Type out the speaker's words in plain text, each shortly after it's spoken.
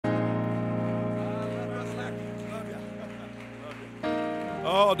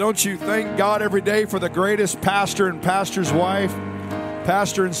Oh, don't you thank God every day for the greatest pastor and pastor's wife,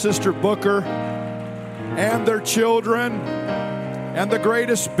 Pastor and Sister Booker, and their children, and the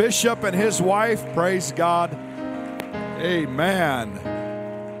greatest bishop and his wife. Praise God. Amen.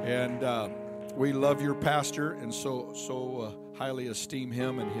 And we love your pastor and so highly esteem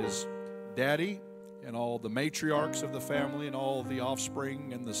him and his daddy and all the matriarchs of the family and all the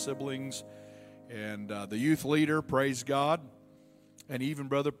offspring and the siblings and the youth leader. Praise God. And even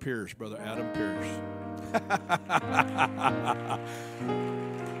Brother Adam Pierce.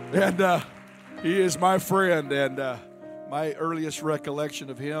 And he is my friend. And my earliest recollection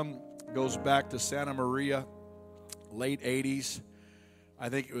of him goes back to Santa Maria, late 80s. I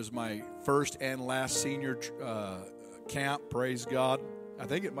think it was my first and last senior camp, praise God. I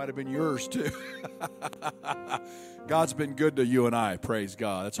think it might have been yours too. God's been good to you and I, praise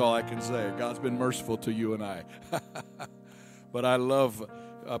God. That's all I can say. God's been merciful to you and I. But I love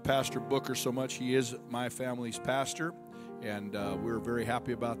Pastor Booker so much. He is my family's pastor, and we're very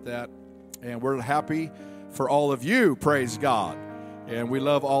happy about that. And we're happy for all of you, praise God. And we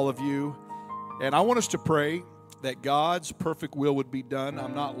love all of you. And I want us to pray that God's perfect will would be done.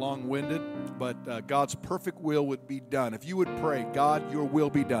 I'm not long-winded, but God's perfect will would be done. If you would pray, God, your will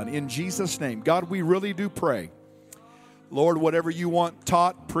be done. In Jesus' name. God, we really do pray. Lord, whatever you want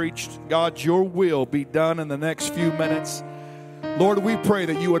taught, preached, God, your will be done in the next few minutes. Lord, we pray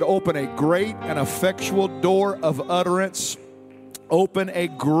that you would open a great and effectual door of utterance. Open a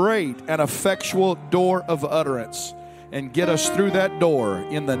great and effectual door of utterance and get us through that door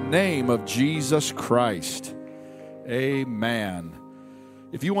in the name of Jesus Christ. Amen.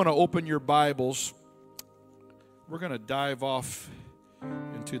 If you want to open your Bibles, we're going to dive off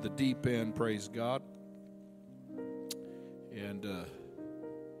into the deep end, praise God. And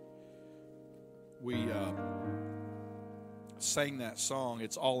we sang that song,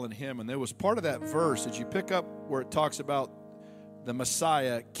 It's All in Him. And there was part of that verse that you pick up where it talks about the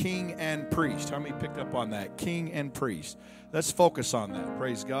Messiah, king and priest. How many picked up on that? King and priest. Let's focus on that,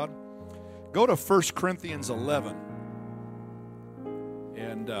 praise God. Go to 1 Corinthians 11.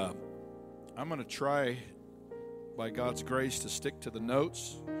 And I'm going to try, by God's grace, to stick to the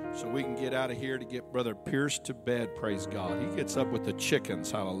notes so we can get out of here to get Brother Pierce to bed, praise God. He gets up with the chickens,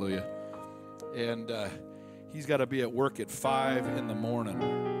 hallelujah. And he's got to be at work at 5 in the morning.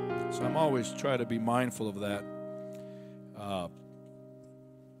 So I'm always trying to be mindful of that.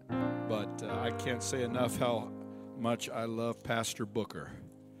 But I can't say enough how much I love Pastor Booker.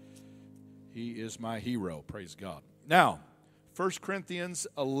 He is my hero, praise God. Now, 1 Corinthians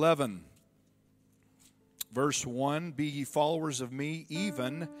 11, verse 1, Be ye followers of me,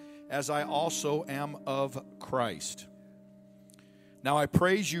 even as I also am of Christ. Now I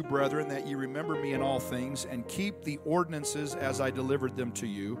praise you, brethren, that ye remember me in all things, and keep the ordinances as I delivered them to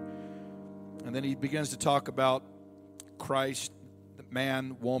you. And then he begins to talk about Christ,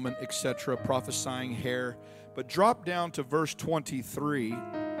 man, woman, etc., prophesying hair. But drop down to verse 23.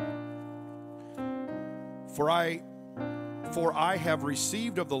 For I have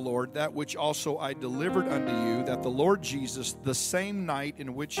received of the Lord that which also I delivered unto you, that the Lord Jesus, the same night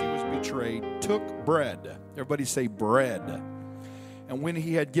in which he was betrayed, took bread. Everybody say bread. And when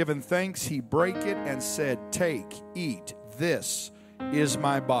he had given thanks, he brake it and said, Take, eat, this is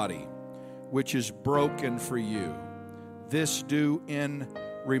my body, which is broken for you. This do in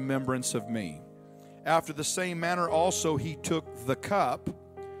remembrance of me. After the same manner also he took the cup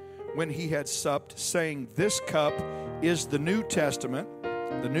when he had supped, saying, This cup is the New Testament,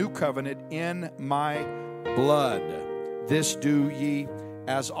 the new covenant in my blood. This do ye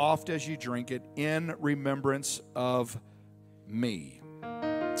as oft as ye drink it in remembrance of me.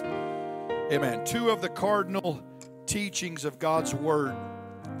 Amen. Two of the cardinal teachings of God's Word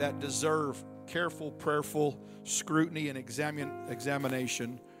that deserve careful, prayerful scrutiny and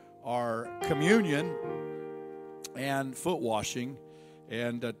examination are communion and foot washing.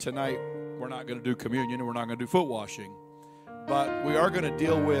 And tonight we're not going to do communion and we're not going to do foot washing. But we are going to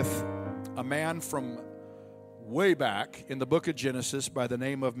deal with a man from way back in the book of Genesis by the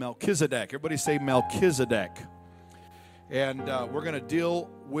name of Melchizedek. Everybody say Melchizedek. And we're going to deal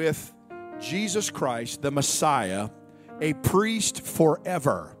with Jesus Christ, the Messiah, a priest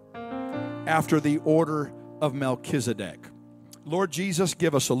forever after the order of Melchizedek. Lord Jesus,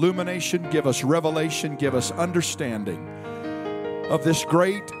 give us illumination, give us revelation, give us understanding of this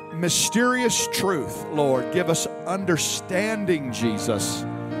great mysterious truth, Lord. Give us understanding, Jesus,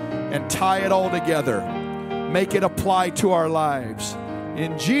 and tie it all together. Make it apply to our lives.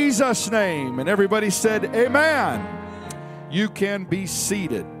 In Jesus' name. And everybody said, Amen. You can be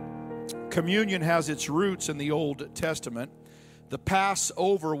seated. Communion has its roots in the Old Testament. The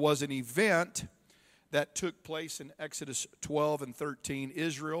Passover was an event that took place in Exodus 12 and 13.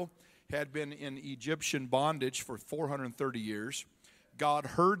 Israel had been in Egyptian bondage for 430 years. God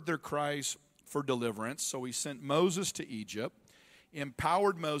heard their cries for deliverance, so he sent Moses to Egypt,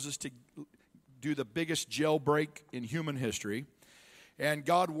 empowered Moses to do the biggest jailbreak in human history. And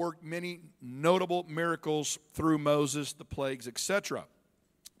God worked many notable miracles through Moses, the plagues, etc.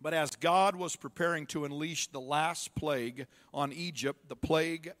 But as God was preparing to unleash the last plague on Egypt, the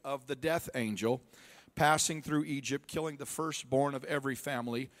plague of the death angel, passing through Egypt, killing the firstborn of every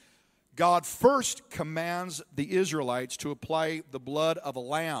family, God first commands the Israelites to apply the blood of a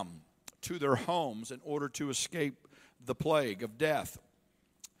lamb to their homes in order to escape the plague of death.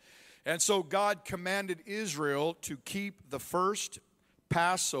 And so God commanded Israel to keep the first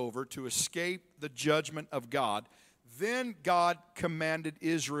Passover to escape the judgment of God. Then God commanded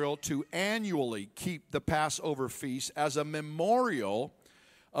Israel to annually keep the Passover feast as a memorial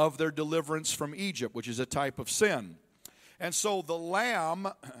of their deliverance from Egypt, which is a type of sin. And so the lamb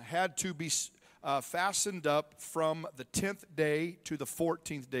had to be fastened up from the 10th day to the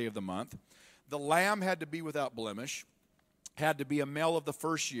 14th day of the month. The lamb had to be without blemish, had to be a male of the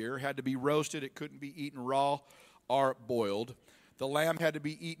first year, had to be roasted. It couldn't be eaten raw or boiled. The lamb had to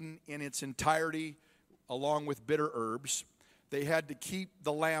be eaten in its entirety along with bitter herbs. They had to keep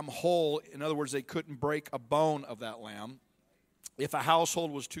the lamb whole. In other words, they couldn't break a bone of that lamb. If a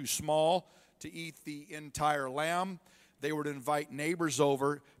household was too small to eat the entire lamb, they would invite neighbors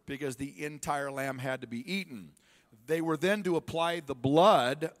over because the entire lamb had to be eaten. They were then to apply the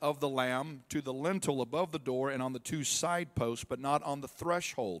blood of the lamb to the lintel above the door and on the two side posts, but not on the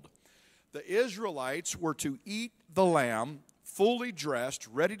threshold. The Israelites were to eat the lamb fully dressed,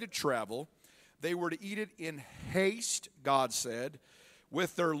 ready to travel. They were to eat it in haste, God said,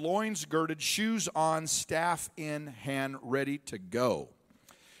 with their loins girded, shoes on, staff in hand, ready to go.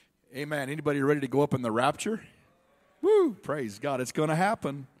 Amen. Anybody ready to go up in the rapture? Woo! Praise God. It's going to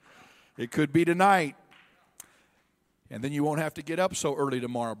happen. It could be tonight. And then you won't have to get up so early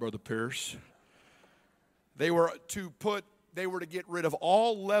tomorrow, Brother Pierce. They were to get rid of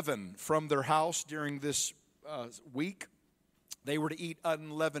all leaven from their house during this week. They were to eat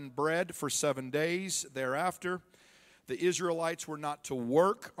unleavened bread for 7 days thereafter. The Israelites were not to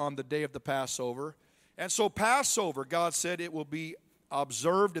work on the day of the Passover. And so Passover, God said, it will be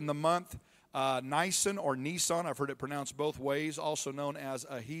observed in the month Nisan or Nisan. I've heard it pronounced both ways, also known as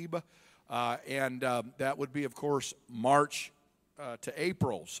Ahib. And that would be, of course, March to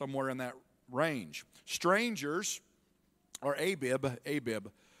April, somewhere in that range. Strangers, or Abib, or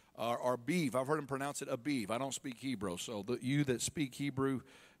Abiv. I've heard him pronounce it Abiv. I don't speak Hebrew, so you that speak Hebrew,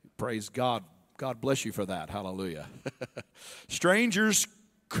 praise God. God bless you for that. Hallelujah. Strangers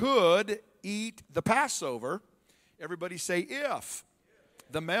could eat the Passover. Everybody say if.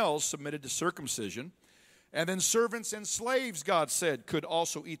 The males submitted to circumcision. And then servants and slaves, God said, could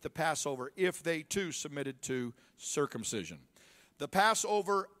also eat the Passover if they too submitted to circumcision. The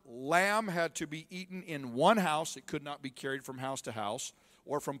Passover lamb had to be eaten in one house. It could not be carried from house to house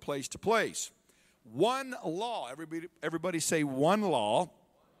or from place to place. One law, everybody say one law,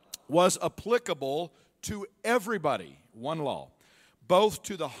 was applicable to everybody. One law, both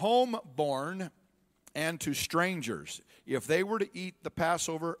to the homeborn and to strangers. If they were to eat the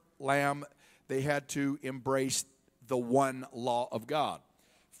Passover lamb, they had to embrace the one law of God.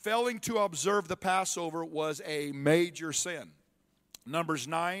 Failing to observe the Passover was a major sin. Numbers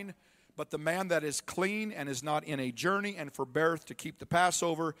 9, but the man that is clean and is not in a journey and forbeareth to keep the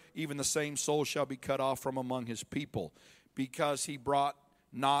Passover, even the same soul shall be cut off from among his people, because he brought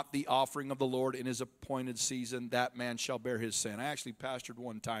not the offering of the Lord in his appointed season, that man shall bear his sin. I actually pastored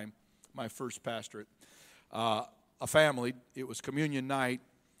one time, my first pastorate, a family. It was communion night,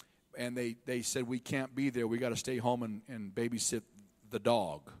 and they said, we can't be there. We got to stay home and babysit the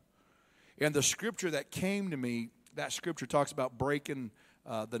dog. And the scripture that came to me, that scripture talks about breaking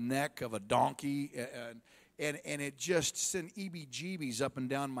the neck of a donkey, and it just sent EBGBs up and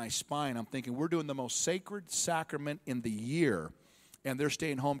down my spine. I'm thinking, we're doing the most sacred sacrament in the year, and they're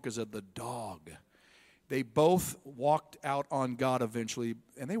staying home because of the dog. They both walked out on God eventually,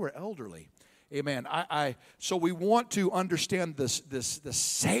 and they were elderly. Amen. So we want to understand the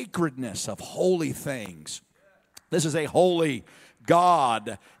sacredness of holy things. This is a holy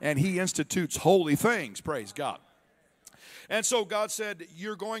God, and he institutes holy things. Praise God. And so God said,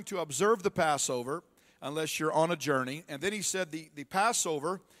 you're going to observe the Passover unless you're on a journey. And then he said the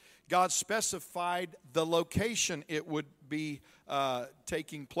Passover, God specified the location it would be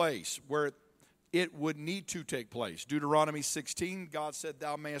taking place, where it would need to take place. Deuteronomy 16, God said,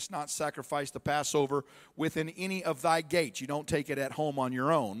 thou mayest not sacrifice the Passover within any of thy gates. You don't take it at home on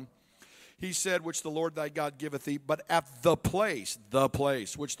your own. He said, which the Lord thy God giveth thee, but at the place,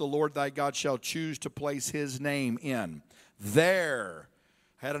 which the Lord thy God shall choose to place his name in. There.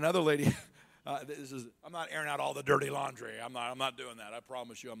 I had another lady, I'm not airing out all the dirty laundry. I'm not doing that. I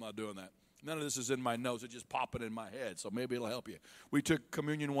promise you I'm not doing that. None of this is in my notes. It's just popping in my head, so maybe it'll help you. We took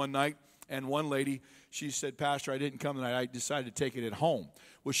communion one night, and one lady, she said, Pastor, I didn't come tonight. I decided to take it at home.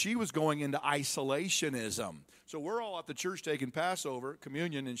 Well, she was going into isolationism. So we're all at the church taking Passover,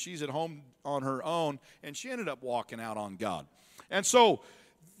 communion, and she's at home on her own, and she ended up walking out on God. And so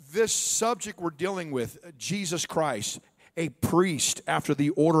this subject we're dealing with, Jesus Christ, a priest after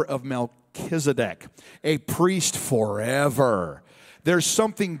the order of Melchizedek, a priest forever. There's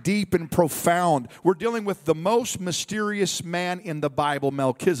something deep and profound. We're dealing with the most mysterious man in the Bible,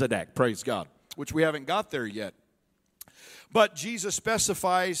 Melchizedek, praise God, which we haven't got there yet. But Jesus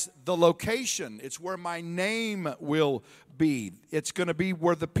specifies the location. It's where my name will be. It's going to be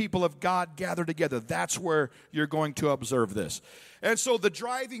where the people of God gather together. That's where you're going to observe this. And so the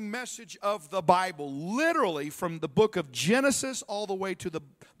driving message of the Bible, literally from the book of Genesis all the way to the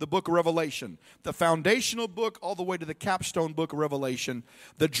book of Revelation, the foundational book all the way to the capstone book of Revelation,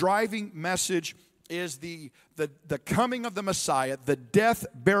 the driving message is the coming of the Messiah, the death,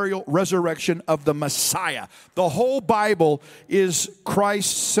 burial, resurrection of the Messiah. The whole Bible is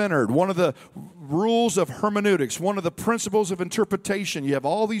Christ-centered. One of the rules of hermeneutics, one of the principles of interpretation. You have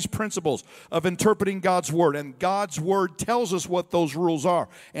all these principles of interpreting God's Word, and God's Word tells us what those rules are.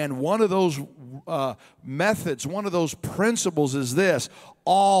 And one of those methods, one of those principles is this: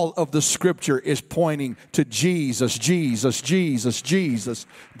 all of the Scripture is pointing to Jesus, Jesus, Jesus, Jesus,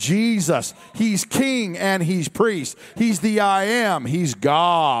 Jesus. He's King and He's priest. He's the I am. He's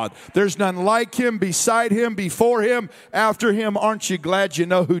God. There's none like Him, beside Him, before Him, after Him. Aren't you glad you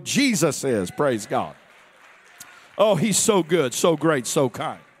know who Jesus is? Praise God. Oh, He's so good, so great, so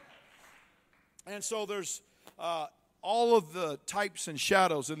kind. And so there's all of the types and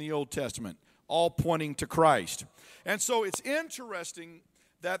shadows in the Old Testament, all pointing to Christ. And so it's interesting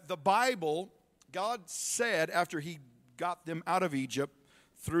that the Bible, God said after He got them out of Egypt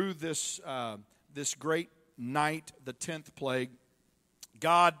through this great night, the 10th plague,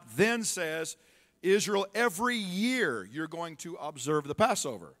 God then says, Israel, every year you're going to observe the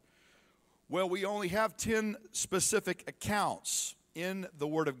Passover. Well, we only have 10 specific accounts in the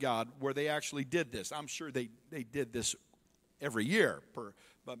Word of God where they actually did this. I'm sure they did this every year,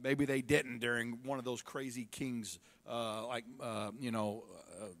 but maybe they didn't during one of those crazy kings I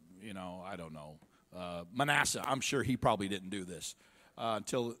don't know, Manasseh. I'm sure he probably didn't do this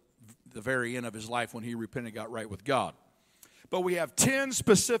until the very end of his life when he repented and got right with God. But we have 10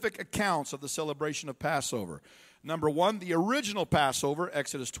 specific accounts of the celebration of Passover. Number 1, the original Passover,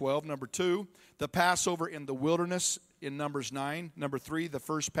 Exodus 12. Number 2, the Passover in the wilderness in Numbers 9. Number 3, the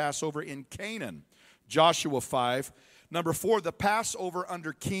first Passover in Canaan, Joshua 5. Number 4, the Passover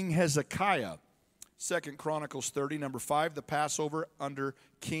under King Hezekiah, 2 Chronicles 30. Number 5, the Passover under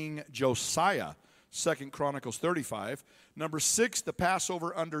King Josiah, 2 Chronicles 35. Number 6, the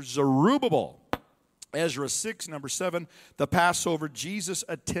Passover under Zerubbabel, Ezra 6. Number 7, the Passover Jesus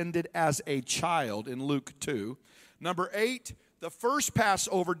attended as a child in Luke 2. Number 8, the first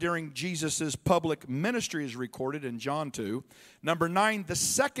Passover during Jesus' public ministry is recorded in John 2. Number 9, the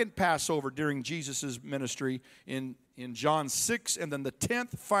second Passover during Jesus' ministry in John 6. And then the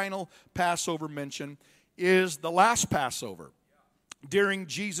 10th final Passover mention is the last Passover during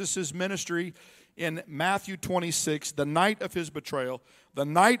Jesus' ministry in Matthew 26, the night of His betrayal, the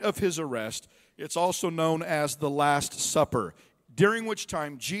night of His arrest. It's also known as the Last Supper, during which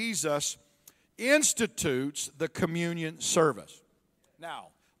time Jesus institutes the communion service. Now,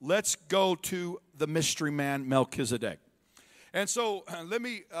 let's go to the mystery man Melchizedek. And so let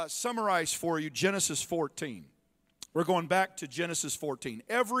me summarize for you Genesis 14. We're going back to Genesis 14.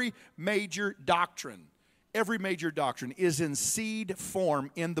 Every major doctrine is in seed form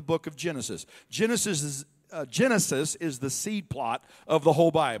in the book of Genesis. Genesis is the seed plot of the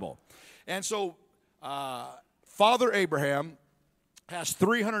whole Bible. And so Father Abraham has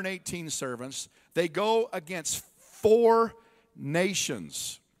 318 servants. They go against 4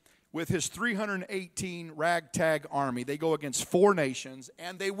 nations. With his 318 ragtag army, they go against 4 nations,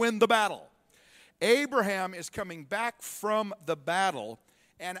 and they win the battle. Abraham is coming back from the battle,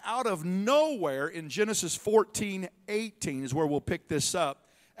 and out of nowhere, in Genesis 14:18 is where we'll pick this up.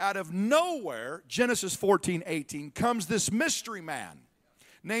 Out of nowhere, Genesis 14:18, comes this mystery man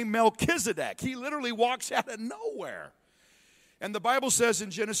named Melchizedek. He literally walks out of nowhere. And the Bible says in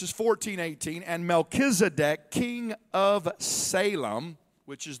Genesis 14:18, and Melchizedek, king of Salem,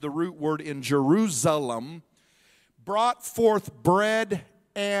 which is the root word in Jerusalem, brought forth bread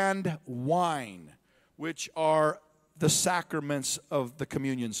and wine, which are the sacraments of the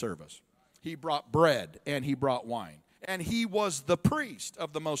communion service. He brought bread and he brought wine. And he was the priest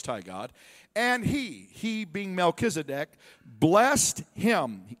of the Most High God. And he being Melchizedek, blessed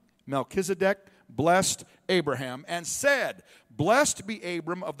him. Melchizedek blessed Abraham and said, blessed be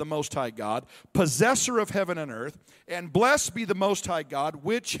Abram of the Most High God, possessor of heaven and earth, and blessed be the Most High God,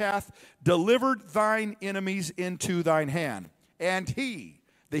 which hath delivered thine enemies into thine hand. And he,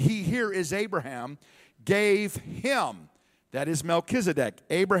 the he here is Abraham, gave him, that is Melchizedek.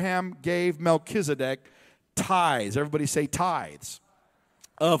 Abraham gave Melchizedek tithes. Everybody say tithes.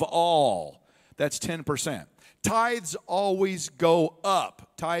 Of all. That's 10%. Tithes always go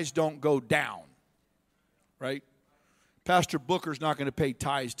up. Tithes don't go down. Right? Pastor Booker's not going to pay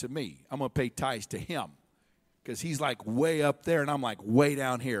tithes to me. I'm going to pay tithes to him. Because he's like way up there and I'm like way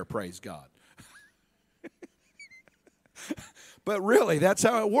down here, praise God. But really, that's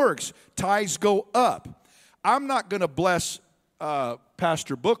how it works. Tithes go up. I'm not going to bless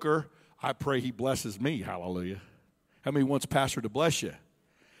Pastor Booker. I pray he blesses me, hallelujah. How many wants Pastor to bless you?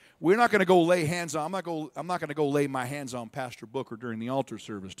 We're not going to go lay hands on, I'm not going to go lay my hands on Pastor Booker during the altar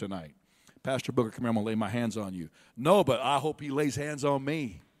service tonight. Pastor Booker, come here, I'm going to lay my hands on you. No, but I hope he lays hands on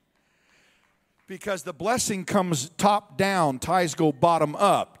me. Because the blessing comes top down, tithes go bottom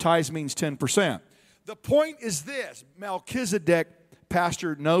up. Tithes means 10%. The point is this, Melchizedek,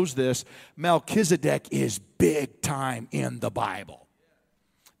 Pastor knows this, Melchizedek is big time in the Bible.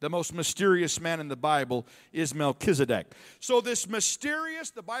 The most mysterious man in the Bible is Melchizedek. So this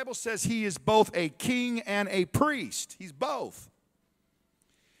mysterious, the Bible says he is both a king and a priest. He's both.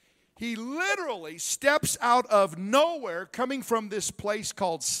 He literally steps out of nowhere, coming from this place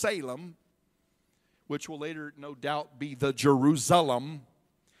called Salem, which will later, no doubt, be the Jerusalem.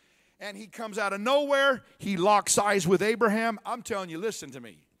 And he comes out of nowhere. He locks eyes with Abraham. I'm telling you, listen to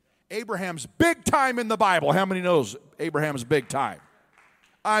me. Abraham's big time in the Bible. How many knows Abraham's big time?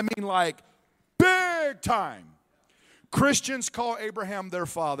 I mean like big time. Christians call Abraham their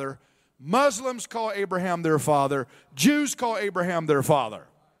father. Muslims call Abraham their father. Jews call Abraham their father.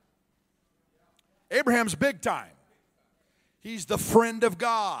 Abraham's big time. He's the friend of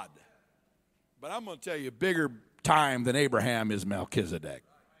God. But I'm going to tell you, bigger time than Abraham is Melchizedek.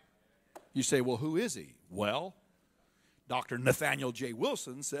 You say, well, who is he? Well, Dr. Nathaniel J.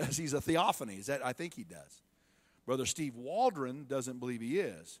 Wilson says he's a theophany. I think he does. Brother Steve Waldron doesn't believe he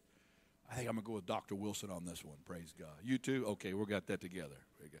is. I think I'm going to go with Dr. Wilson on this one. Praise God. You too? Okay, we got that together.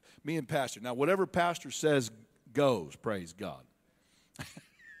 Me and Pastor. Now, whatever Pastor says goes. Praise God.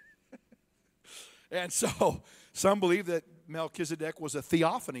 And so, some believe that Melchizedek was a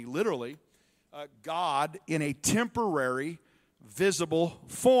theophany, literally, God in a temporary, visible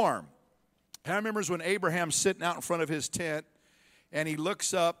form. I remember when Abraham's sitting out in front of his tent, and he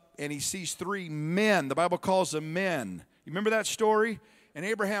looks up, and he sees three men. The Bible calls them men. You remember that story? And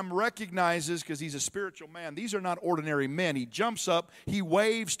Abraham recognizes, because he's a spiritual man, these are not ordinary men. He jumps up, he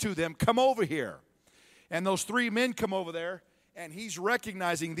waves to them, come over here. And those three men come over there, and he's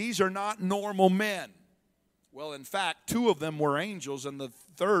recognizing these are not normal men. Well, in fact, two of them were angels, and the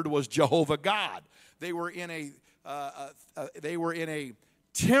third was Jehovah God. They were in a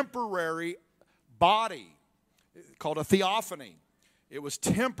temporary body called a theophany. It was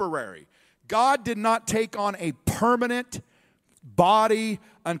temporary. God did not take on a permanent body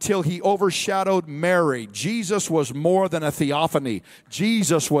until he overshadowed Mary. Jesus was more than a theophany.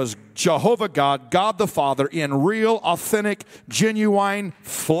 Jesus was Jehovah God, God the Father, in real, authentic, genuine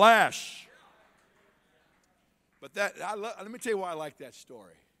flesh. But let me tell you why I like that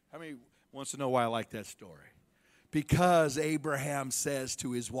story. How many wants to know why I like that story? Because Abraham says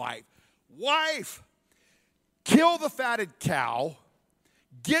to his wife, wife, kill the fatted cow,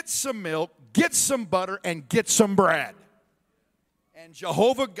 get some milk, get some butter, and get some bread. And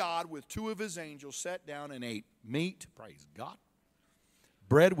Jehovah God, with two of his angels, sat down and ate meat, praise God,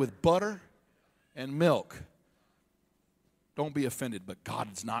 bread with butter and milk. Don't be offended, but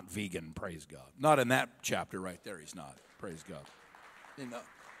God is not vegan, praise God. Not in that chapter right there, he's not, praise God.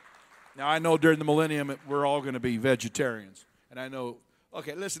 Now, I know during the millennium, we're all going to be vegetarians. And I know,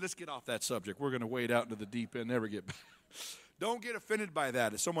 okay, listen, let's get off that subject. We're going to wade out into the deep end, never get back. Don't get offended by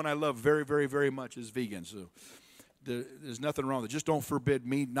that. As someone I love very, very, very much is vegan, so there's nothing wrong with it. Just don't forbid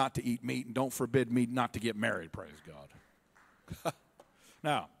me not to eat meat, and don't forbid me not to get married, praise God.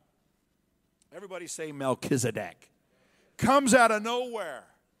 Now, everybody say Melchizedek. Comes out of nowhere,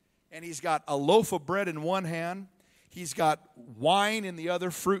 and he's got a loaf of bread in one hand. He's got wine and the other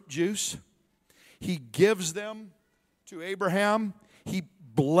fruit juice. He gives them to Abraham. He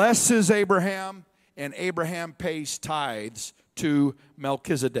blesses Abraham, and Abraham pays tithes to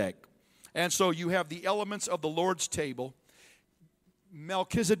Melchizedek. And so you have the elements of the Lord's table.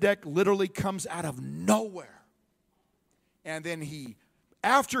 Melchizedek literally comes out of nowhere. And then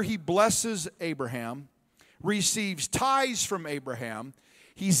after he blesses Abraham, receives tithes from Abraham,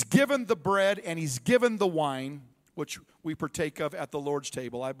 he's given the bread and he's given the wine, which we partake of at the Lord's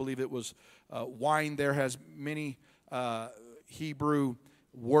table. I believe it was wine there has many Hebrew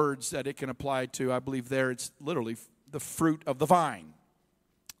words that it can apply to. I believe there it's literally the fruit of the vine.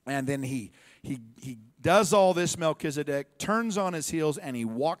 And then he does all this, Melchizedek, turns on his heels, and he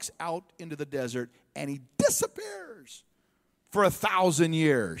walks out into the desert, and he disappears for 1,000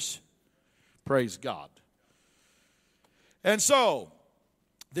 years. Praise God. And so,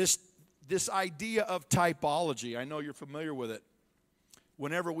 this idea of typology, I know you're familiar with it.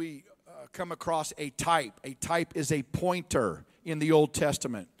 Whenever we come across a type is a pointer in the Old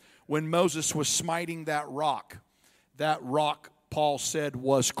Testament. When Moses was smiting that rock, Paul said,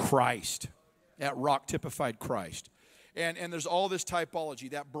 was Christ. That rock typified Christ. And there's all this typology,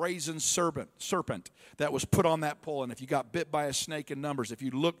 that brazen serpent that was put on that pole. And if you got bit by a snake in Numbers, if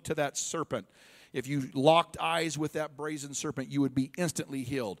you looked to that serpent, if you locked eyes with that brazen serpent, you would be instantly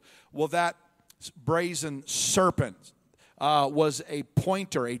healed. Well, that brazen serpent was a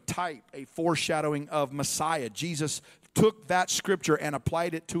pointer, a type, a foreshadowing of Messiah. Jesus took that scripture and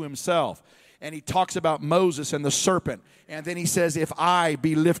applied it to himself. And he talks about Moses and the serpent. And then he says, if I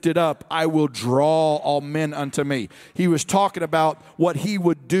be lifted up, I will draw all men unto me. He was talking about what he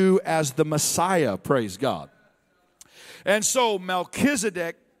would do as the Messiah, praise God. And so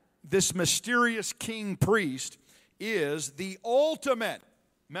Melchizedek, this mysterious king priest, is the ultimate.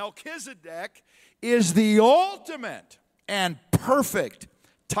 Melchizedek is the ultimate and perfect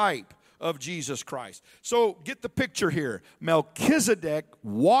type of Jesus Christ. So get the picture here. Melchizedek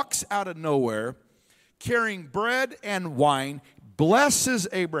walks out of nowhere carrying bread and wine, blesses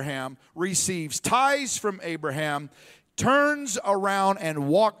Abraham, receives tithes from Abraham, turns around and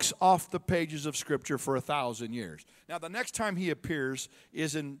walks off the pages of Scripture for 1,000 years. Now, the next time he appears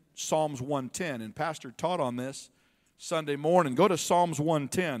is in Psalms 110, and Pastor taught on this Sunday morning. Go to Psalms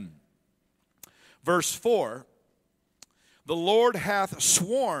 110, verse 4. The Lord hath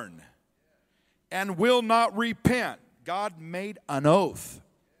sworn and will not repent. God made an oath.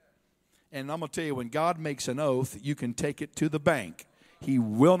 And I'm going to tell you, when God makes an oath, you can take it to the bank. He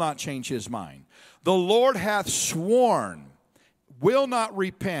will not change his mind. The Lord hath sworn, will not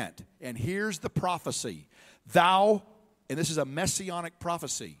repent. And here's the prophecy. Thou, and this is a messianic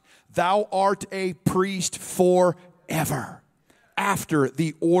prophecy, thou art a priest forever, after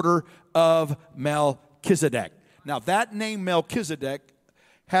the order of Melchizedek. Now, that name Melchizedek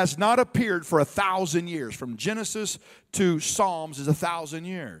has not appeared for 1,000 years. From Genesis to Psalms is 1,000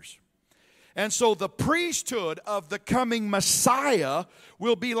 years. And so the priesthood of the coming Messiah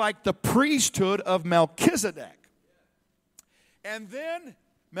will be like the priesthood of Melchizedek. And then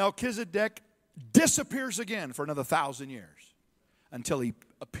Melchizedek disappears again for another 1,000 years until he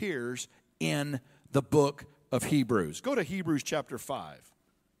appears in the book of Hebrews. Go to Hebrews chapter 5.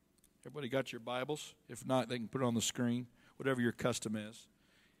 Everybody got your Bibles? If not, they can put it on the screen, whatever your custom is.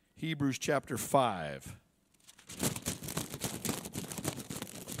 Hebrews chapter 5.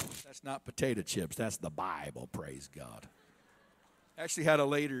 That's not potato chips. That's the Bible, praise God. Actually had a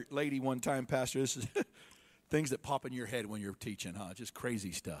lady one time, Pastor, this is things that pop in your head when you're teaching, huh? Just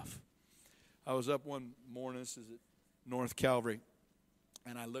crazy stuff. I was up one morning, this is at North Calvary,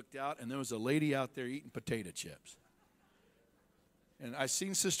 and I looked out, and there was a lady out there eating potato chips. And I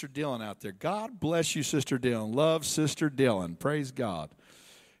seen Sister Dillon out there. God bless you, Sister Dillon. Love Sister Dillon. Praise God.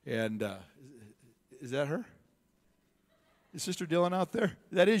 And is that her? Is Sister Dillon out there?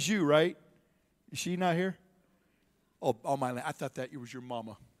 That is you, right? Is she not here? Oh, I thought that was your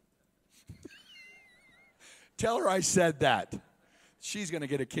mama. Tell her I said that. She's going to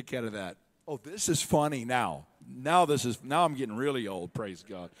get a kick out of that. Oh, this is funny now. Now I'm getting really old, praise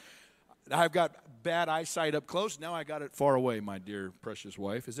God. I've got bad eyesight up close. Now I got it far away, my dear precious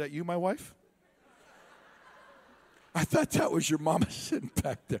wife. Is that you, my wife? I thought that was your mama sitting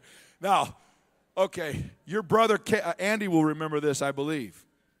back there. Now, okay, your brother Andy will remember this, I believe.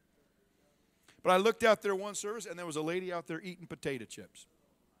 But I looked out there one service, and there was a lady out there eating potato chips.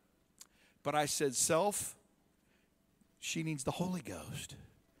 But I said, self, she needs the Holy Ghost.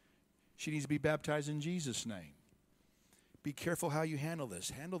 She needs to be baptized in Jesus' name. Be careful how you handle this.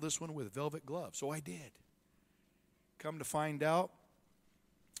 Handle this one with velvet gloves. So I did. Come to find out,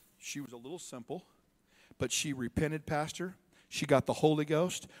 she was a little simple. But she repented, Pastor. She got the Holy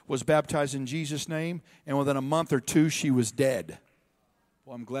Ghost, was baptized in Jesus' name, and within a month or two, she was dead.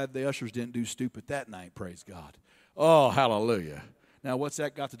 Well, I'm glad the ushers didn't do stupid that night, praise God. Oh, hallelujah. Now, what's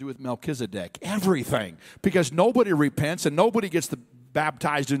that got to do with Melchizedek? Everything. Because nobody repents and nobody gets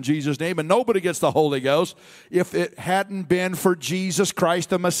baptized in Jesus' name and nobody gets the Holy Ghost if it hadn't been for Jesus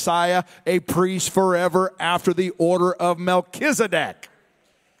Christ, the Messiah, a priest forever after the order of Melchizedek.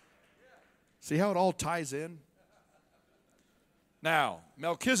 See how it all ties in? Now,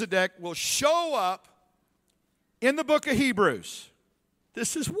 Melchizedek will show up in the book of Hebrews.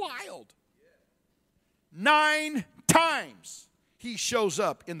 This is wild. 9 times he shows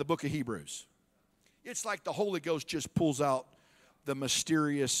up in the book of Hebrews. It's like the Holy Ghost just pulls out the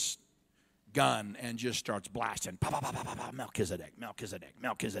mysterious gun and just starts blasting. Melchizedek, Melchizedek,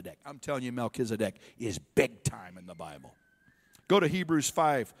 Melchizedek. I'm telling you, Melchizedek is big time in the Bible. Go to Hebrews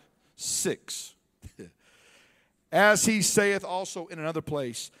 5:6. As he saith also in another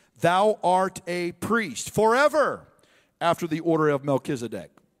place, thou art a priest forever after the order of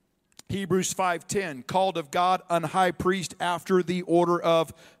Melchizedek. Hebrews 5:10, called of God an high priest after the order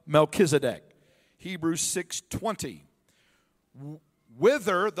of Melchizedek. Hebrews 6:20,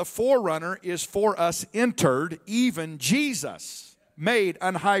 whither the forerunner is for us entered, even Jesus, made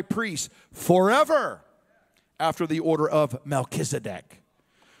an high priest forever after the order of Melchizedek.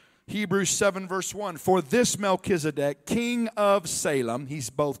 Hebrews 7 verse 1, for this Melchizedek, king of Salem, he's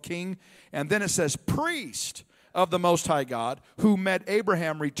both king, and then it says priest of the Most High God, who met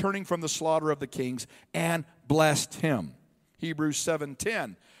Abraham returning from the slaughter of the kings and blessed him. Hebrews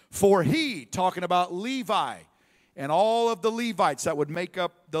 7:10, for he, talking about Levi and all of the Levites that would make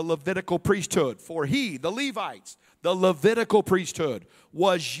up the Levitical priesthood, for he, the Levites, the Levitical priesthood,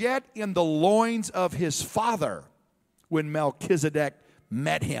 was yet in the loins of his father when Melchizedek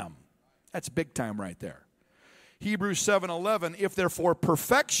met him. That's big time right there. Hebrews 7:11, if therefore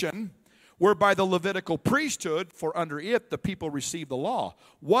perfection were by the Levitical priesthood, for under it the people received the law,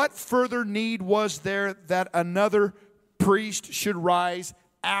 what further need was there that another priest should rise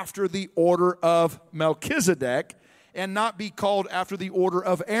after the order of Melchizedek and not be called after the order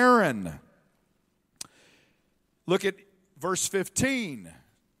of Aaron? Look at verse 15,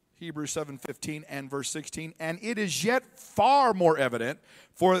 Hebrews 7:15 and verse 16. And it is yet far more evident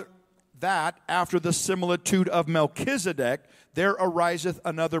for that after the similitude of Melchizedek there ariseth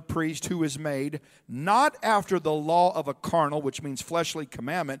another priest who is made not after the law of a carnal, which means fleshly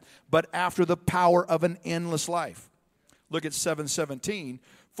commandment, but after the power of an endless life. Look at 7:17.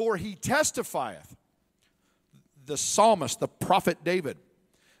 For he testifieth, the psalmist, the prophet David,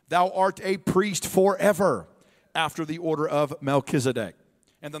 thou art a priest forever after the order of Melchizedek.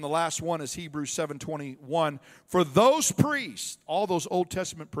 And then the last one is Hebrews 7:21. For those priests, all those Old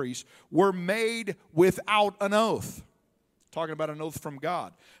Testament priests, were made without an oath. Talking about an oath from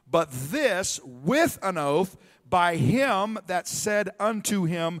God. But this with an oath by him that said unto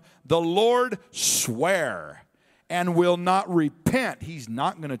him, the Lord swear, and will not repent. He's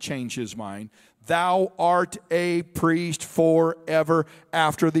not going to change his mind. Thou art a priest forever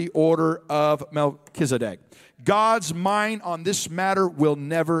after the order of Melchizedek. God's mind on this matter will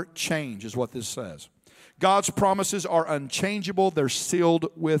never change, is what this says. God's promises are unchangeable. They're sealed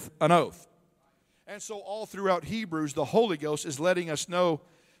with an oath. And so all throughout Hebrews, the Holy Ghost is letting us know,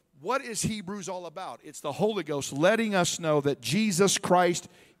 what is Hebrews all about? It's the Holy Ghost letting us know that Jesus Christ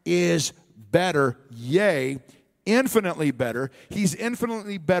is better, yea, infinitely better. He's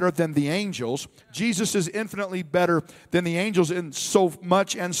infinitely better than the angels. Jesus is infinitely better than the angels in so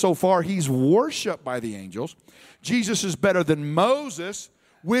much and so far he's worshiped by the angels. Jesus is better than Moses,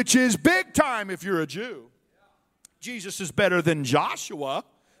 which is big time if you're a Jew. Jesus is better than Joshua.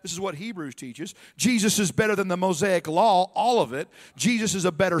 This is what Hebrews teaches. Jesus is better than the Mosaic law, all of it. Jesus is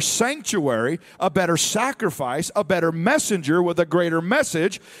a better sanctuary, a better sacrifice, a better messenger with a greater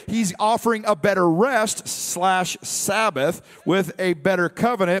message. He's offering a better rest / Sabbath with a better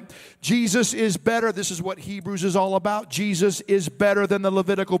covenant. Jesus is better. This is what Hebrews is all about. Jesus is better than the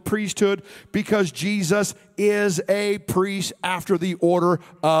Levitical priesthood because Jesus is a priest after the order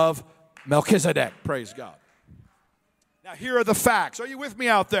of Melchizedek. Praise God. Now, here are the facts. Are you with me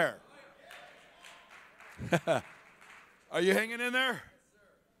out there? Are you hanging in there?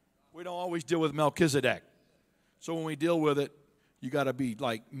 We don't always deal with Melchizedek. So when we deal with it, you got to be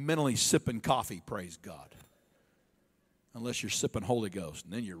like mentally sipping coffee, praise God. Unless you're sipping Holy Ghost,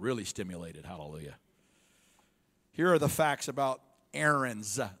 and then you're really stimulated, hallelujah. Here are the facts about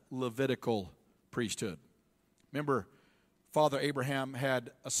Aaron's Levitical priesthood. Remember, Father Abraham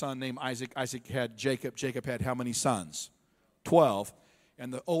had a son named Isaac. Isaac had Jacob. Jacob had how many sons? 12.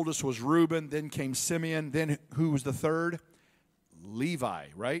 And the oldest was Reuben, then came Simeon, then who was the third? Levi,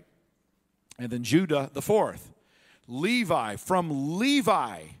 right? And then Judah, the fourth. Levi, from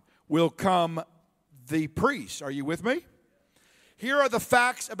Levi will come the priests. Are you with me? Here are the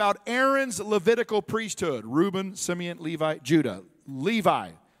facts about Aaron's Levitical priesthood. Reuben, Simeon, Levi, Judah. Levi,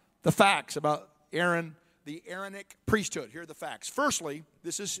 the facts about Aaron, the Aaronic priesthood. Here are the facts. Firstly,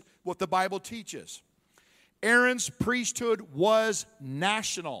 this is what the Bible teaches. Aaron's priesthood was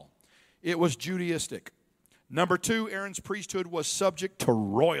national. It was Judaistic. Number two, Aaron's priesthood was subject to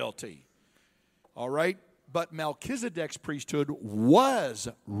royalty. All right? But Melchizedek's priesthood was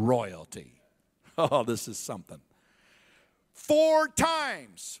royalty. Oh, this is something. 4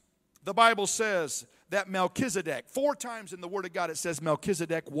 times the Bible says that Melchizedek, 4 times in the Word of God it says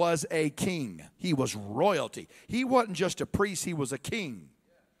Melchizedek was a king. He was royalty. He wasn't just a priest, he was a king.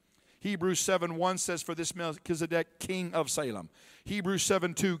 Hebrews 7:1 says, for this Melchizedek, king of Salem. Hebrews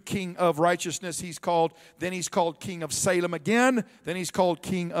 7:2, king of righteousness he's called. Then he's called king of Salem again. Then he's called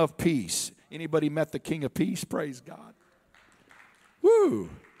king of peace. Anybody met the king of peace? Praise God.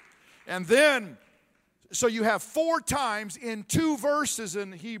 Woo. And then, so you have 4 times in 2 verses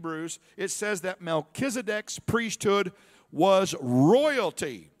in Hebrews, it says that Melchizedek's priesthood was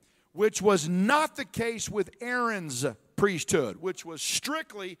royalty, which was not the case with Aaron's priesthood, which was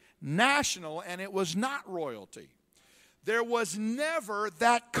strictly national, and it was not royalty. There was never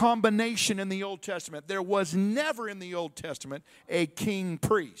that combination in the Old Testament. There was never in the Old Testament a king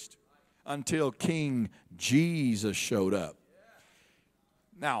priest until King Jesus showed up.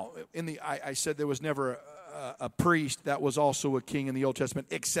 Now, I said there was never a priest that was also a king in the Old Testament,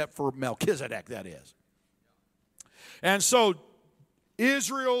 except for Melchizedek, that is. And so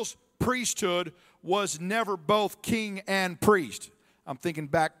Israel's priesthood was never both king and priest. I'm thinking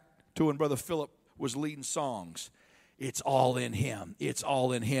back to when Brother Philip was leading songs. It's all in him. It's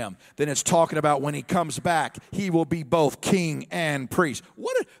all in him. Then it's talking about when he comes back, he will be both king and priest.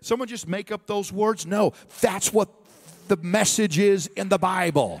 What did someone just make up those words? No, that's what the message is in the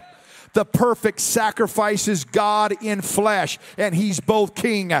Bible. The perfect sacrifice is God in flesh, and he's both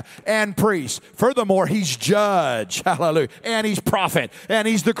king and priest. Furthermore, he's judge, hallelujah, and he's prophet, and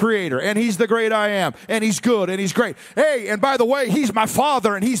he's the creator, and he's the great I am, and he's good, and he's great. Hey, and by the way, he's my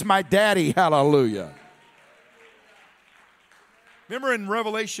father, and he's my daddy, hallelujah. Remember in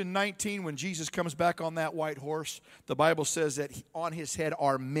Revelation 19 when Jesus comes back on that white horse, the Bible says that on his head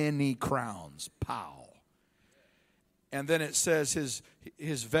are many crowns. Pow. And then it says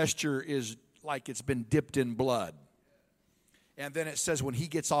his vesture is like it's been dipped in blood. And then it says when he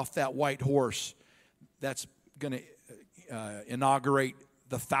gets off that white horse, that's going to inaugurate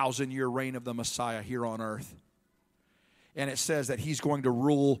the 1,000-year reign of the Messiah here on earth. And it says that he's going to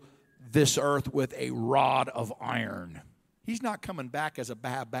rule this earth with a rod of iron. He's not coming back as a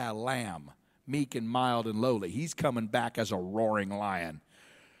baa lamb, meek and mild and lowly. He's coming back as a roaring lion.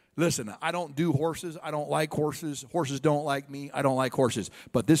 Listen, I don't do horses. I don't like horses. Horses don't like me. I don't like horses.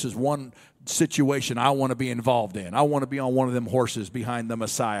 But this is one situation I want to be involved in. I want to be on one of them horses behind the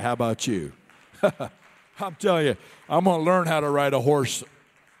Messiah. How about you? I'm telling you, I'm going to learn how to ride a horse.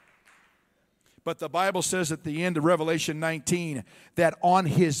 But the Bible says at the end of Revelation 19 that on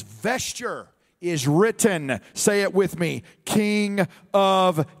his vesture is written, say it with me, King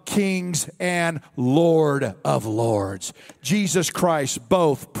of Kings and Lord of Lords. Jesus Christ,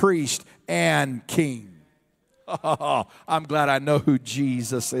 both priest and king. Oh, I'm glad I know who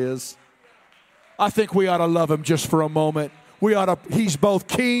Jesus is. I think we ought to love him just for a moment. He's both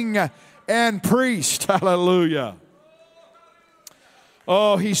king and priest. Hallelujah.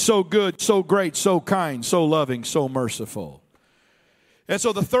 Oh, he's so good, so great, so kind, so loving, so merciful. And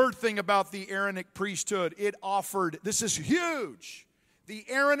so the third thing about the Aaronic priesthood, it offered, this is huge. The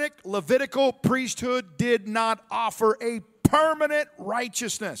Aaronic Levitical priesthood did not offer a permanent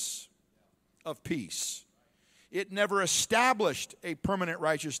righteousness of peace. It never established a permanent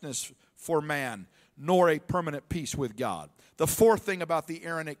righteousness for man, nor a permanent peace with God. The fourth thing about the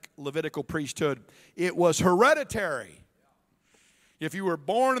Aaronic Levitical priesthood, it was hereditary. If you were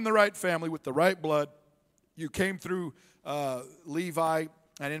born in the right family with the right blood, you came through Levi,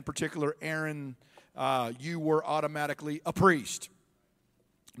 and in particular Aaron, you were automatically a priest,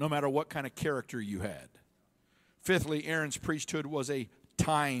 no matter what kind of character you had. Fifthly, Aaron's priesthood was a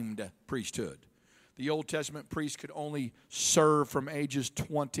timed priesthood. The Old Testament priest could only serve from ages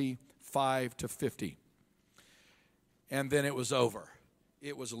 25 to 50. And then it was over.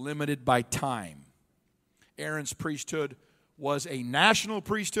 It was limited by time. Aaron's priesthood was a national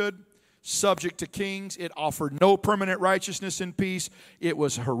priesthood, subject to kings. It offered no permanent righteousness and peace. It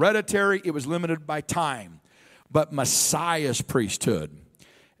was hereditary. It was limited by time. But Messiah's priesthood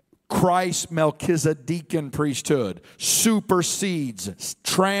Christ's Melchizedekan priesthood supersedes,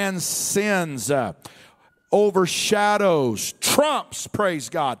 transcends, overshadows, trumps, praise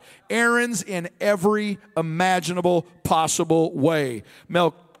God, Aaron's in every imaginable possible way.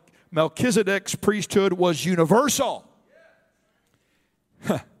 Melchizedek's priesthood was universal.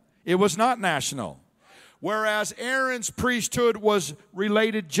 It was not national. Whereas Aaron's priesthood was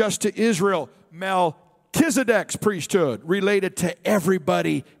related just to Israel, Melchizedek's priesthood related to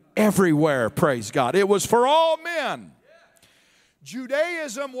everybody, everywhere, praise God. It was for all men.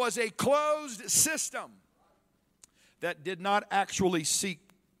 Judaism was a closed system that did not actually seek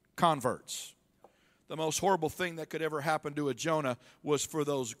converts. The most horrible thing that could ever happen to a Jonah was for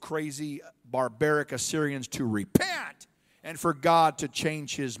those crazy, barbaric Assyrians to repent and for God to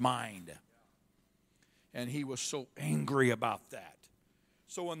change his mind. And he was so angry about that.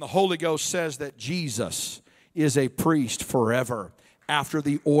 So when the Holy Ghost says that Jesus is a priest forever after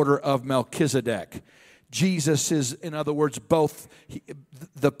the order of Melchizedek, Jesus is, in other words, both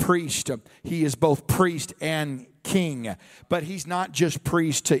the priest. He is both priest and king. But he's not just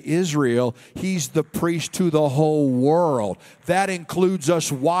priest to Israel. He's the priest to the whole world. That includes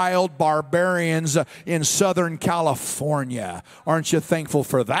us wild barbarians in Southern California. Aren't you thankful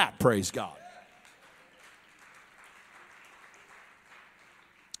for that? Praise God.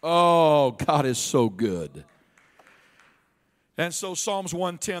 Oh, God is so good. And so Psalms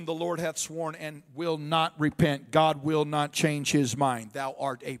 110, the Lord hath sworn and will not repent. God will not change his mind. Thou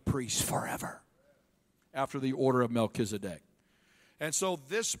art a priest forever, after the order of Melchizedek. And so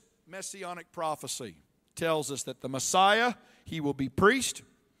this messianic prophecy tells us that the Messiah, he will be priest.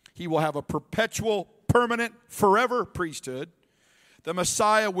 He will have a perpetual, permanent, forever priesthood. The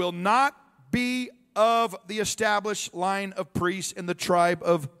Messiah will not be of the established line of priests in the tribe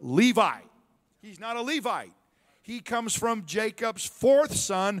of Levi. He's not a Levite. He comes from Jacob's fourth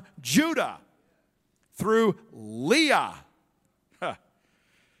son, Judah, through Leah.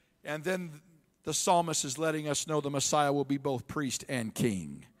 And then the psalmist is letting us know the Messiah will be both priest and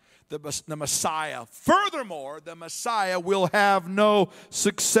king. The Messiah, furthermore, the Messiah will have no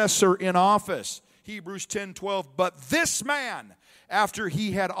successor in office. Hebrews 10:12, but this man, after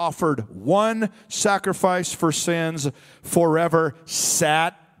he had offered one sacrifice for sins forever,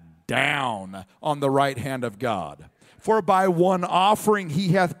 sat down on the right hand of God. For by one offering he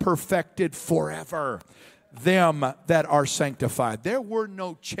hath perfected forever them that are sanctified. There were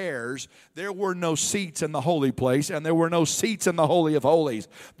no chairs, there were no seats in the holy place, and there were no seats in the Holy of Holies.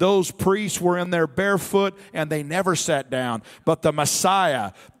 Those priests were in there barefoot, and they never sat down. But the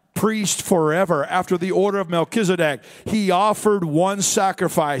Messiah, priest forever, after the order of Melchizedek, he offered one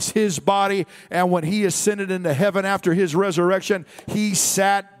sacrifice, his body, and when he ascended into heaven after his resurrection, he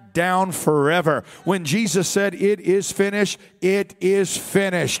sat down forever. When Jesus said, it is finished, it is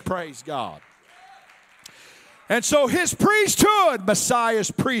finished. Praise God. And so his priesthood,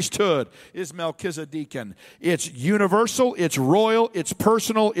 Messiah's priesthood, is Melchizedekan. It's universal, it's royal, it's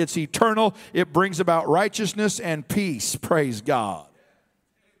personal, it's eternal. It brings about righteousness and peace. Praise God.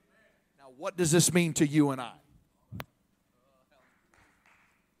 Now, what does this mean to you and I?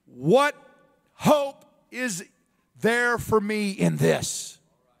 What hope is there for me in this?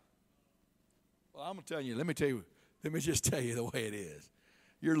 Well, I'm going to tell you, let me just tell you the way it is.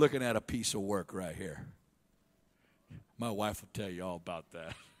 You're looking at a piece of work right here. My wife will tell you all about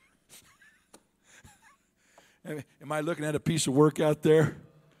that. Am I looking at a piece of work out there?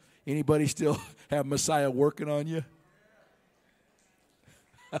 Anybody still have Messiah working on you?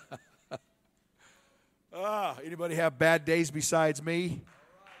 Anybody have bad days besides me?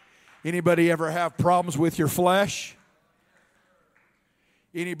 Anybody ever have problems with your flesh?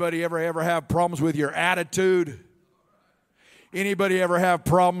 Anybody ever have problems with your attitude? Anybody ever have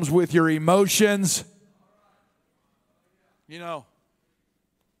problems with your emotions? You know,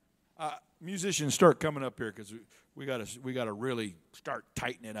 musicians, start coming up here because we got to really start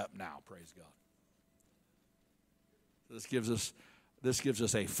tightening it up now. Praise God. This gives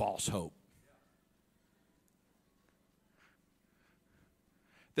us a false hope.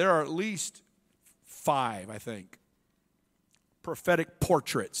 There are at least 5, I think, prophetic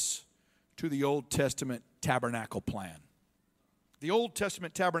portraits to the Old Testament tabernacle plan. The Old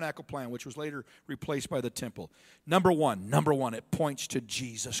Testament tabernacle plan, which was later replaced by the temple. Number one, it points to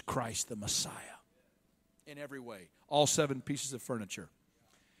Jesus Christ, the Messiah, in every way. All 7 pieces of furniture.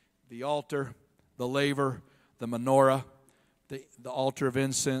 The altar, the laver, the menorah, the altar of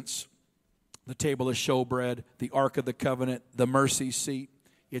incense, the table of showbread, the Ark of the Covenant, the mercy seat.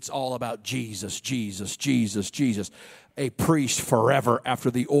 It's all about Jesus, Jesus, Jesus, Jesus. A priest forever after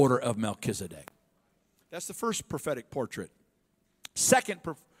the order of Melchizedek. That's the first prophetic portrait. Second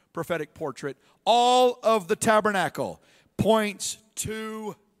prophetic portrait, all of the tabernacle points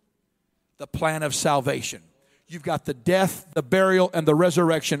to the plan of salvation. You've got the death, the burial, and the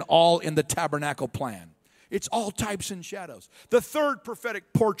resurrection all in the tabernacle plan. It's all types and shadows. The third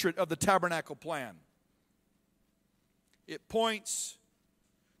prophetic portrait of the tabernacle plan, it points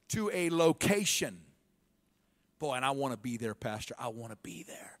to a location. Boy, and I want to be there, Pastor. I want to be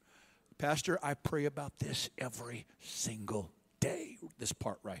there. Pastor, I pray about this every single day. This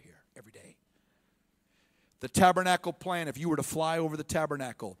part right here, every day. The tabernacle plan, if you were to fly over the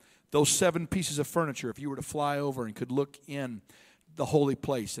tabernacle, those 7 pieces of furniture, if you were to fly over and could look in the holy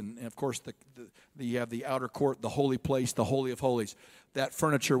place, and of course you have the outer court, the holy place, the Holy of Holies, that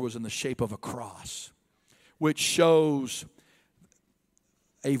furniture was in the shape of a cross, which shows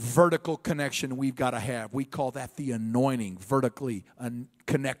a vertical connection we've got to have. We call that the anointing, vertically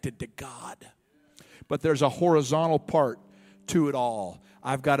connected to God. But there's a horizontal part to it all.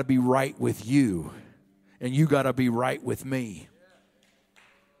 I've got to be right with you, and you got to be right with me.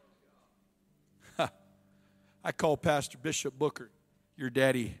 I called Pastor Bishop Booker, your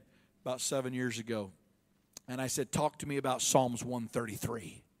daddy, about 7 years ago, and I said, talk to me about Psalms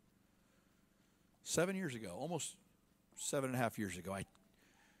 133. 7 years ago, almost 7.5 years ago.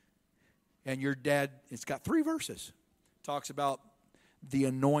 And your dad, it's got 3 verses. Talks about the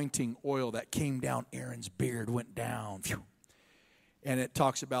anointing oil that came down Aaron's beard, went down. Phew. And it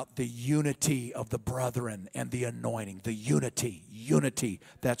talks about the unity of the brethren and the anointing. The unity,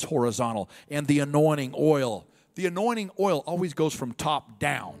 that's horizontal. And the anointing oil. The anointing oil always goes from top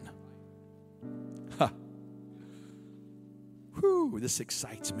down. Whew, this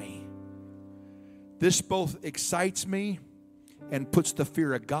excites me. This both excites me and puts the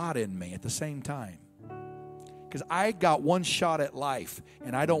fear of God in me at the same time. Because I got one shot at life,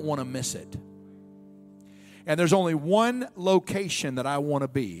 and I don't want to miss it. And there's only one location that I want to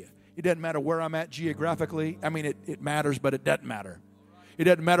be. It doesn't matter where I'm at geographically. I mean, it matters, but it doesn't matter. It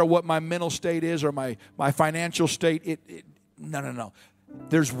doesn't matter what my mental state is or my financial state. No.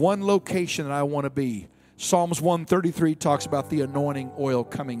 There's one location that I want to be. Psalms 133 talks about the anointing oil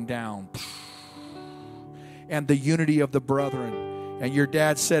coming down. And the unity of the brethren. And your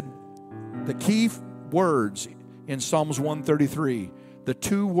dad said the key words in Psalms 133, the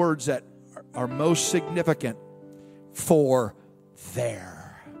 2 words that are most significant for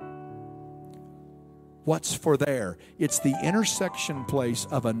there. What's for there? It's the intersection place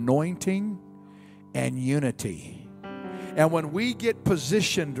of anointing and unity. And when we get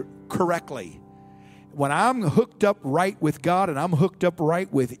positioned correctly, when I'm hooked up right with God and I'm hooked up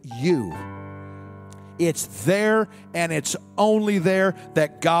right with you, it's there and it's only there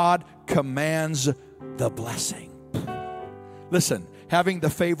that God commands the blessing. Listen, having the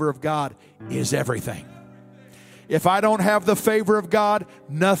favor of God is everything. If I don't have the favor of God,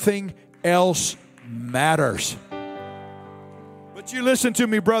 nothing else matters. But you listen to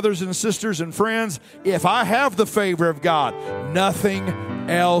me, brothers and sisters and friends, if I have the favor of God, nothing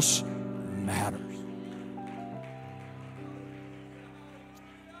else matters.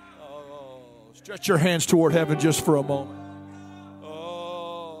 Stretch your hands toward heaven just for a moment.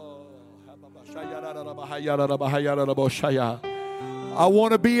 I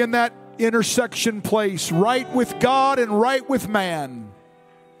want to be in that intersection place, right with God and right with man.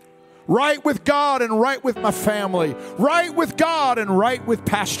 Right with God and right with my family. Right with God and right with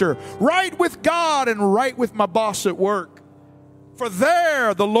pastor. Right with God and right with my boss at work. For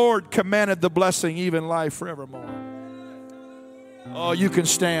there the Lord commanded the blessing, even life forevermore. Oh, you can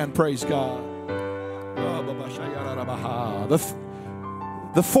stand, praise God.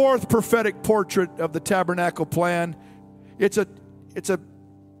 The fourth prophetic portrait of the tabernacle plan, it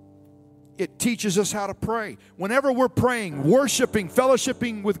teaches us how to pray. Whenever we're praying, worshiping,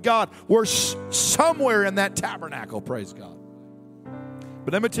 fellowshipping with God, we're somewhere in that tabernacle, praise God.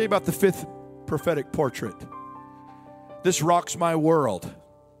 But let me tell you about the fifth prophetic portrait. This rocks my world.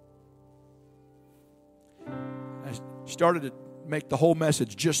 I started to make the whole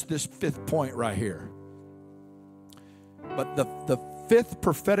message just this 5th point right here. But the 5th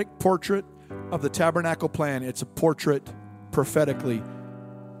prophetic portrait of the tabernacle plan, it's a portrait prophetically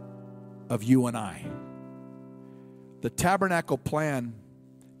of you and I. The tabernacle plan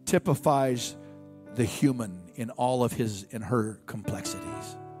typifies the human in all of his and her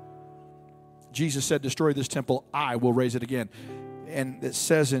complexities. Jesus said, destroy this temple, I will raise it again. And it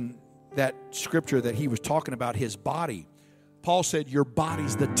says in that scripture that he was talking about his body. Paul said, your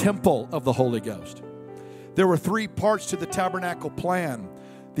body's the temple of the Holy Ghost. There were 3 parts to the tabernacle plan.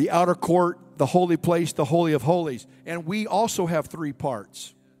 The outer court, the holy place, the Holy of Holies. And we also have 3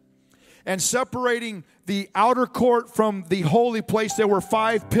 parts. And separating the outer court from the holy place, there were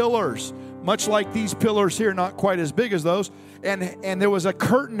 5 pillars, much like these pillars here, not quite as big as those. And there was a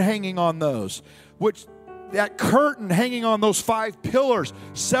curtain hanging on those, which that curtain hanging on those 5 pillars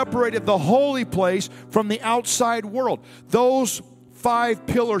separated the holy place from the outside world. Those 5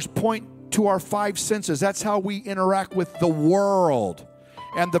 pillars point to our 5 senses. That's how we interact with the world.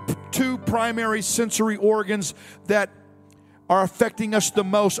 And the 2 primary sensory organs that are affecting us the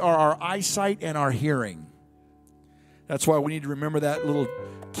most are our eyesight and our hearing. That's why we need to remember that little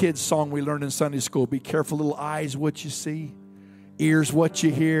kid's song we learned in Sunday school. Be careful, little eyes, what you see, ears, what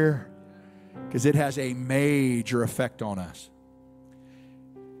you hear, because it has a major effect on us.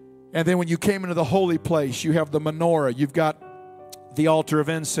 And then when you came into the holy place, you have the menorah, you've got the altar of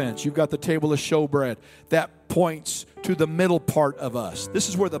incense, you've got the table of showbread. That points to the middle part of us. This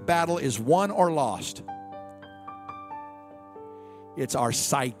is where the battle is won or lost. It's our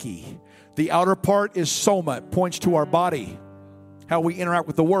psyche. The outer part is soma. It points to our body, how we interact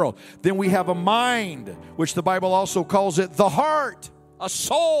with the world. Then we have a mind, which the Bible also calls it the heart, a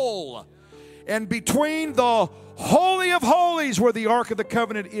soul. And between the Holy of Holies, where the Ark of the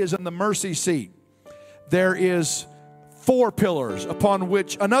Covenant is, and the mercy seat, there is 4 pillars upon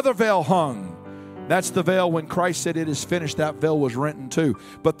which another veil hung. That's the veil when Christ said it is finished. That veil was rent in 2.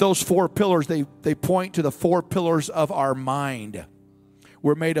 But those 4 pillars, they point to the 4 pillars of our mind.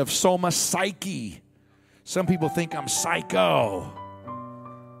 We're made of soma, psyche. Some people think I'm psycho.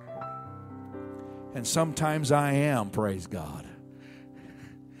 And sometimes I am, praise God.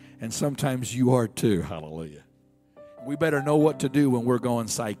 And sometimes you are too, hallelujah. We better know what to do when we're going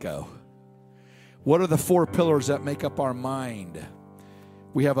psycho. What are the 4 pillars that make up our mind?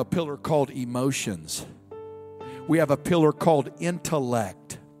 We have a pillar called emotions. We have a pillar called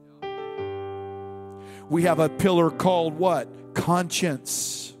intellect. We have a pillar called what?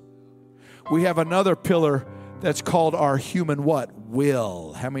 Conscience. We have another pillar that's called our human what?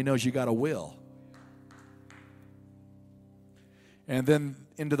 Will. How many knows you got a will? And then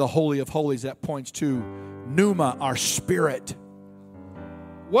into the Holy of Holies, that points to pneuma, our spirit.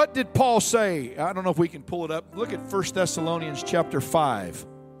 What did Paul say? I don't know if we can pull it up. Look at 1 Thessalonians chapter 5.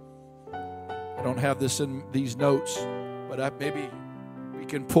 I don't have this in these notes, but maybe we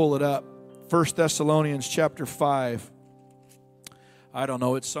can pull it up. 1 Thessalonians chapter 5. I don't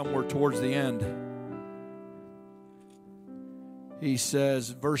know, it's somewhere towards the end. He says,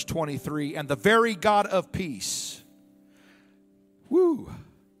 verse 23, and the very God of peace,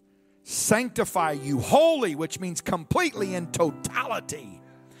 sanctify you wholly, which means completely in totality.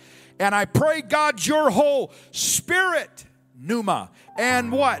 And I pray, God, your whole spirit, pneuma,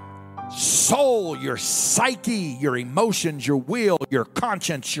 and what? Soul, your psyche, your emotions, your will, your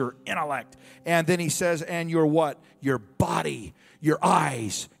conscience, your intellect. And then he says, and your what? Your body, your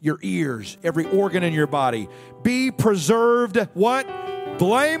eyes, your ears, every organ in your body. Be preserved, what?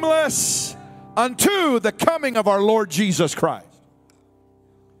 Blameless unto the coming of our Lord Jesus Christ.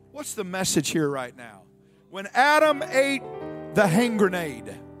 What's the message here right now? When Adam ate the hand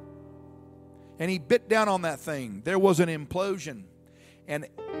grenade and he bit down on that thing, there was an implosion. And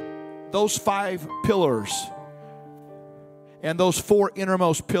those 5 pillars and those 4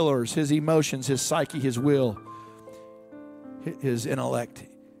 innermost pillars, his emotions, his psyche, his will, his intellect,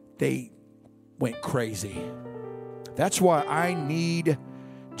 they went crazy. That's why I need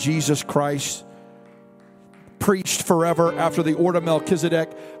Jesus Christ preached forever after the order of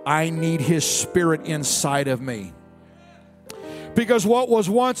Melchizedek. I need his spirit inside of me. Because what was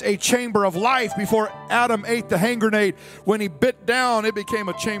once a chamber of life before Adam ate the hand grenade, when he bit down, it became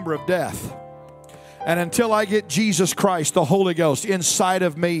a chamber of death. And until I get Jesus Christ, the Holy Ghost, inside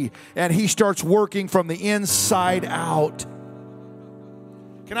of me, and he starts working from the inside out.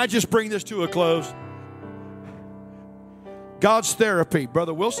 Can I just bring this to a close? God's therapy.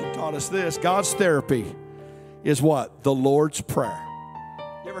 Brother Wilson taught us this. God's therapy is what? The Lord's Prayer.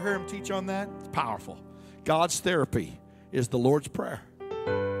 You ever hear him teach on that? It's powerful. God's therapy is the Lord's Prayer.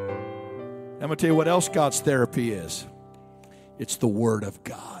 I'm going to tell you what else God's therapy is. It's the Word of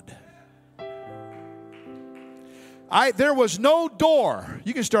God. There was no door.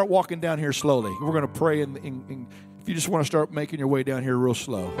 You can start walking down here slowly. We're going to pray, and if you just want to start making your way down here real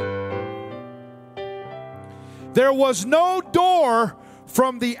slow. There was no door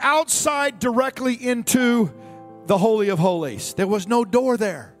from the outside directly into the Holy of Holies. There was no door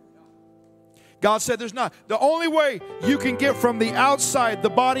there. God said there's not. The only way you can get from the outside, the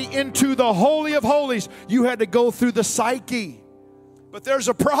body, into the Holy of Holies, you had to go through the psyche. But there's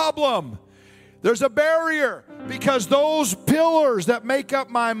a problem. There's a barrier, because those pillars that make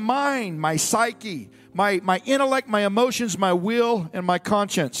up my mind, my psyche, my intellect, my emotions, my will, and my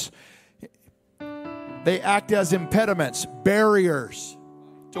conscience, They act as impediments, barriers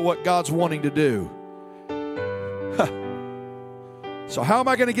to what God's wanting to do. So how am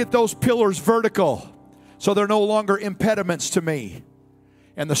I going to get those pillars vertical so they're no longer impediments to me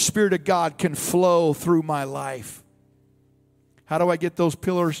and the Spirit of God can flow through my life? How do I get those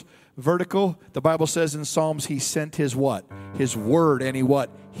pillars vertical? The Bible says in Psalms, He sent His what? His word, and He what?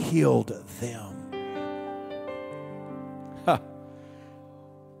 Healed them.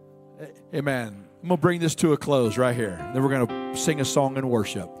 Amen. I'm going to bring this to a close right here. Then we're going to sing a song in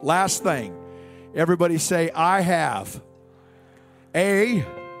worship. Last thing. Everybody say, I have a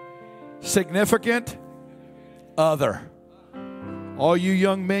significant other. All you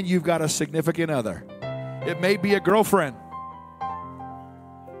young men, you've got a significant other. It may be a girlfriend.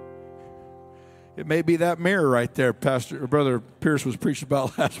 It may be that mirror right there Brother Pierce was preaching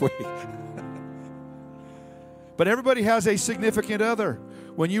about last week. But everybody has a significant other.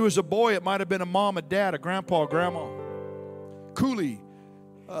 When you was a boy, it might have been a mom, a dad, a grandpa, a grandma. Cooley,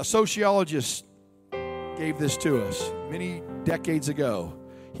 a sociologist, gave this to us many decades ago.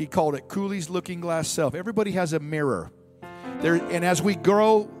 He called it Cooley's looking glass self. Everybody has a mirror. And as we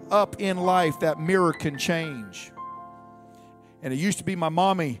grow up in life, that mirror can change. And it used to be my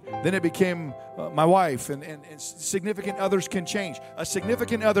mommy, then it became my wife, and significant others can change. A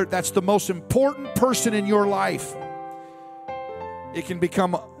significant other, that's the most important person in your life. It can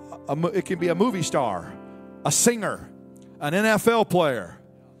become it can be a movie star, a singer, an NFL player.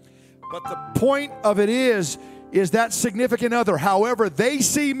 But the point of it is that significant other, however they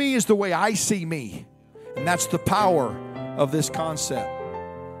see me is the way I see me. And that's the power of this concept.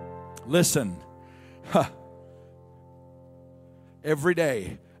 Listen, every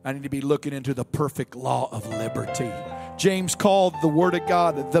day I need to be looking into the perfect law of liberty. James called the Word of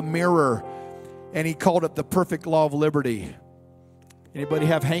God the mirror, and he called it the perfect law of liberty. Anybody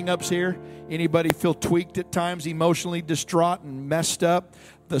have hang-ups here? Anybody feel tweaked at times, emotionally distraught and messed up?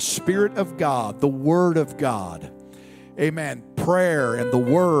 The Spirit of God, the Word of God, amen, prayer and the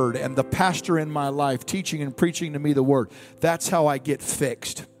Word and the pastor in my life teaching and preaching to me the Word. That's how I get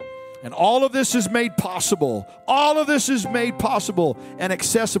fixed. And all of this is made possible. All of this is made possible and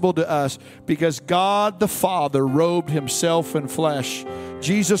accessible to us because God the Father robed Himself in flesh.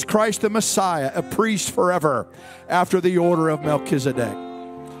 Jesus Christ the Messiah, a priest forever after the order of Melchizedek.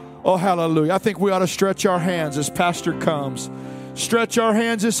 Oh, hallelujah. I think we ought to stretch our hands as Pastor comes. Stretch our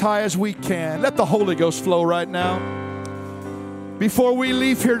hands as high as we can. Let the Holy Ghost flow right now. Before we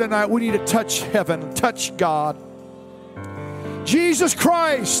leave here tonight, we need to touch heaven, touch God. Jesus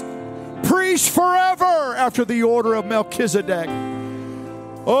Christ, priest forever after the order of Melchizedek.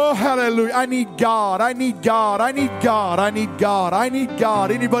 Oh, hallelujah. I need God. I need God. I need God. I need God. I need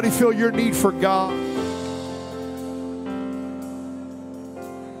God. Anybody feel your need for God?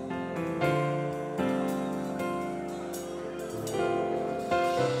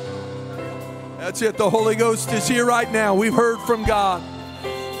 That's it. The Holy Ghost is here right now. We've heard from God.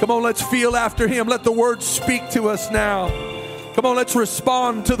 Come on, let's feel after Him. Let the Word speak to us now. Come on, let's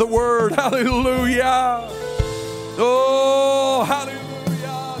respond to the Word. Hallelujah. Oh, hallelujah.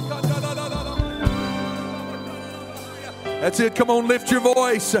 That's it. Come on, lift your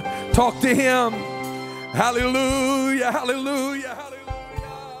voice. Talk to Him. Hallelujah, hallelujah, hallelujah.